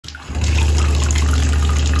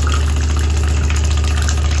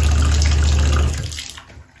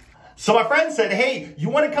So my friend said, hey, you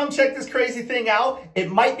want to come check this crazy thing out? It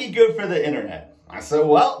might be good for the internet. I said,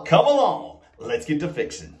 well, come along. Let's get to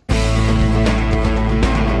fixing.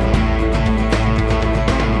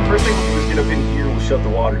 First thing we'll do is get up in here and we'll shut the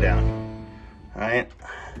water down. All right.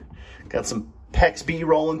 Got some PEX B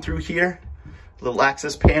rolling through here. A little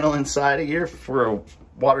access panel inside of here for a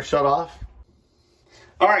water shut off.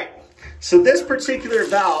 All right. So this particular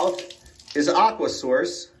valve is Aqua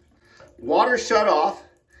Source. Water shut off.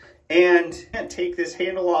 And take this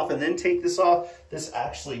handle off and then take this off. This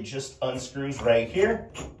actually just unscrews right here.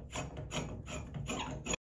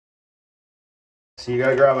 So you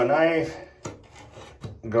gotta grab a knife,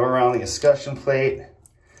 go around the escutcheon plate,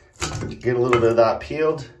 get a little bit of that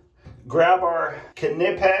peeled. Grab our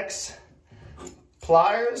Knipex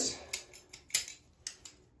pliers.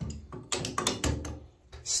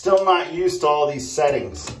 Still not used to all these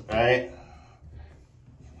settings, right?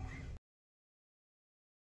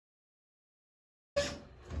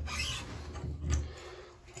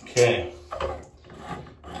 Okay,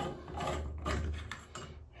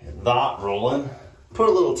 get that rolling. Put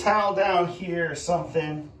a little towel down here or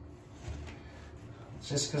something,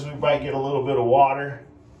 just because we might get a little bit of water.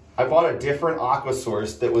 I bought a different Aqua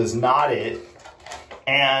Source that was not it,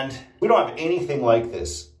 and we don't have anything like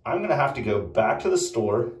this. I'm gonna have to go back to the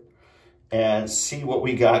store and see what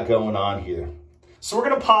we got going on here. So we're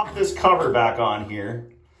gonna pop this cover back on here.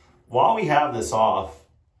 While we have this off,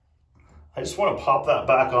 I just want to pop that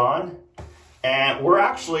back on, and we're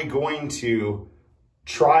actually going to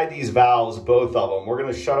try these valves, both of them. We're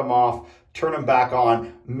going to shut them off, turn them back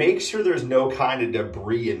on, make sure there's no kind of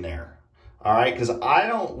debris in there. All right, because I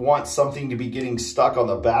don't want something to be getting stuck on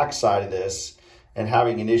the back side of this and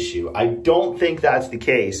having an issue. I don't think that's the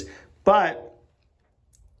case, but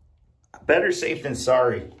better safe than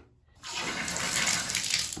sorry.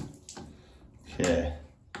 Okay.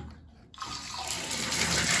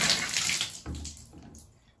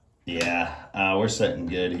 Yeah, we're setting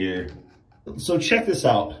good here. So check this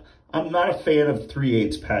out. I'm not a fan of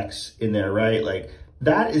 3/8 PEX in there, right? Like,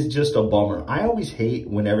 that is just a bummer. I always hate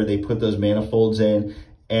whenever they put those manifolds in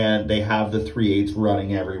and they have the 3/8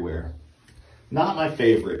 running everywhere. Not my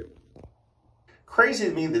favorite. Crazy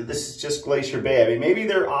to me that this is just Glacier Bay. I mean, maybe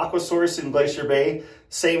they're Aqua Source in Glacier Bay,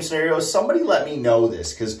 same scenario. Somebody let me know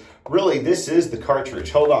this, because really this is the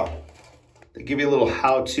cartridge. Hold on. They give you a little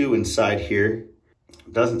how-to inside here.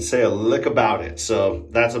 Doesn't say a lick about it, so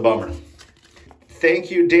that's a bummer.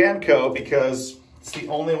 Thank you, Danco, because it's the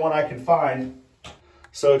only one I could find.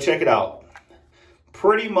 So check it out.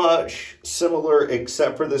 Pretty much similar,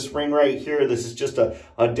 except for this ring right here. This is just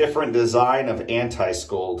a different design of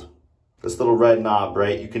anti-scald. This little red knob,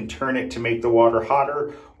 right? You can turn it to make the water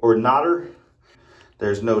hotter or notter.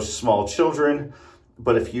 There's no small children,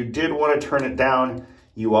 but if you did want to turn it down,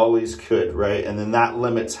 you always could, right? And then that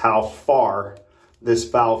limits how far this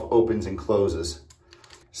valve opens and closes.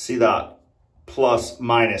 See that plus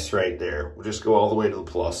minus right there? We'll just go all the way to the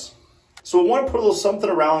plus. So I want to put a little something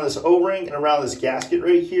around this O-ring and around this gasket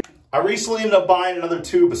right here. I recently ended up buying another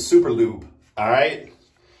tube of Super Lube, all right?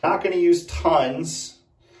 Not gonna use tons.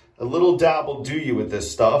 A little dab will do you with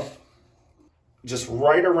this stuff. Just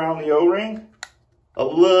right around the O-ring. A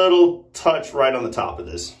little touch right on the top of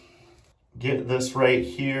this. Get this right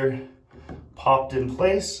here popped in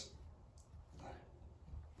place.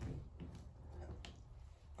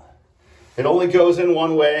 It only goes in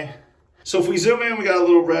one way. So if we zoom in, we got a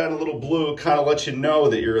little red, a little blue, kind of let you know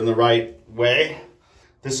that you're in the right way.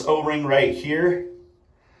 This O-ring right here,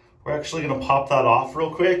 we're actually gonna pop that off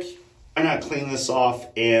real quick. Why not clean this off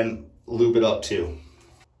and lube it up too?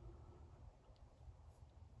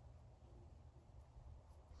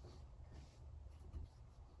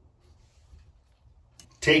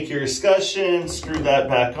 Take your escutcheon, screw that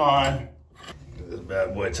back on. Get this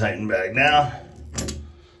bad boy tightened back now.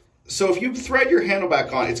 So if you thread your handle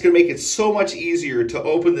back on, it's gonna make it so much easier to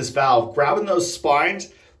open this valve. Grabbing those spines,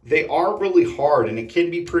 they are really hard and it can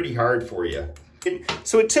be pretty hard for you.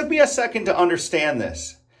 So it took me a second to understand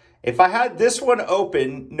this. If I had this one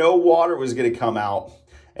open, no water was gonna come out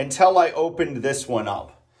until I opened this one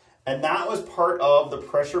up. And that was part of the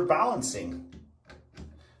pressure balancing,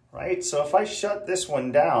 right? So if I shut this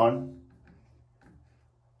one down,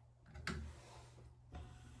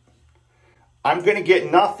 I'm gonna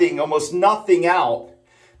get nothing, almost nothing out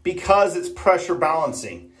because it's pressure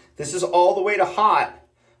balancing. This is all the way to hot,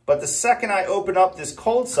 but the second I open up this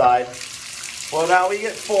cold side, well, now we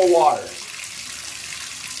get full water.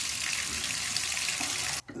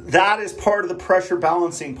 That is part of the pressure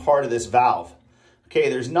balancing part of this valve. Okay,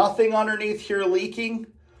 there's nothing underneath here leaking.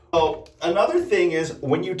 So another thing is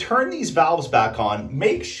when you turn these valves back on,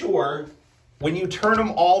 make sure when you turn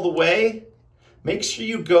them all the way, make sure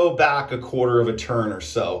you go back a quarter of a turn or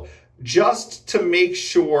so, just to make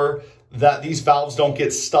sure that these valves don't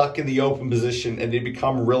get stuck in the open position and they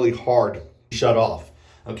become really hard to shut off.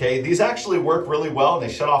 Okay, these actually work really well and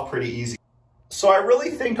they shut off pretty easy. So I really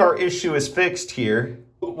think our issue is fixed here.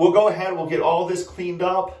 We'll go ahead, we'll get all this cleaned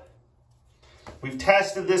up. We've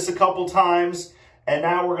tested this a couple times and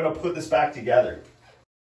now we're gonna put this back together.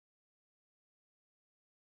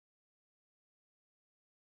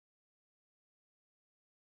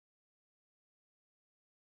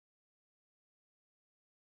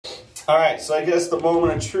 All right, so I guess the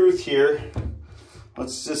moment of truth here,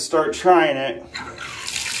 let's just start trying it.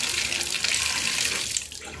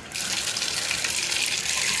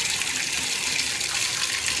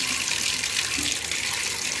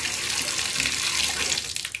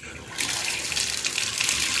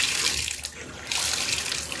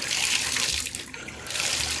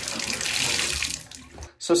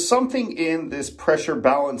 So something in this pressure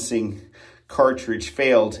balancing cartridge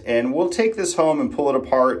failed, and we'll take this home and pull it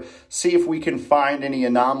apart, see if we can find any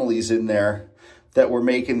anomalies in there that were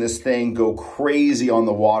making this thing go crazy on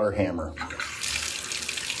the water hammer.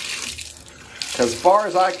 Because as far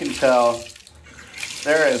as I can tell,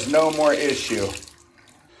 there is no more issue.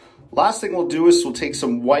 Last thing we'll do is take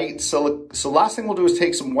some white siliconized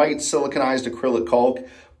acrylic caulk,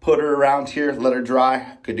 put it around here, let it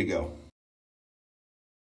dry, good to go.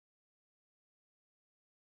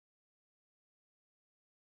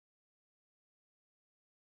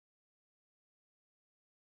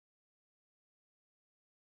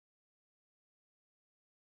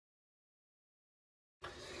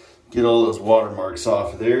 Get all those watermarks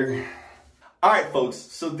off of there. All right, folks,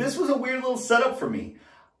 so this was a weird little setup for me.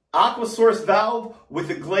 Aquasource valve with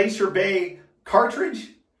a Glacier Bay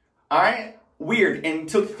cartridge. All right, weird. And it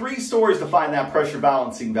took 3 stores to find that pressure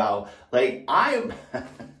balancing valve. Like, I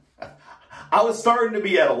was starting to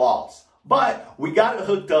be at a loss. But we got it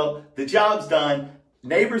hooked up. The job's done.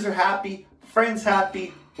 Neighbors are happy. Friends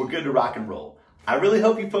happy. We're good to rock and roll. I really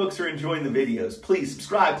hope you folks are enjoying the videos. Please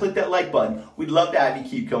subscribe, click that like button. We'd love to have you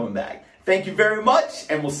keep coming back. Thank you very much,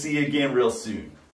 and we'll see you again real soon.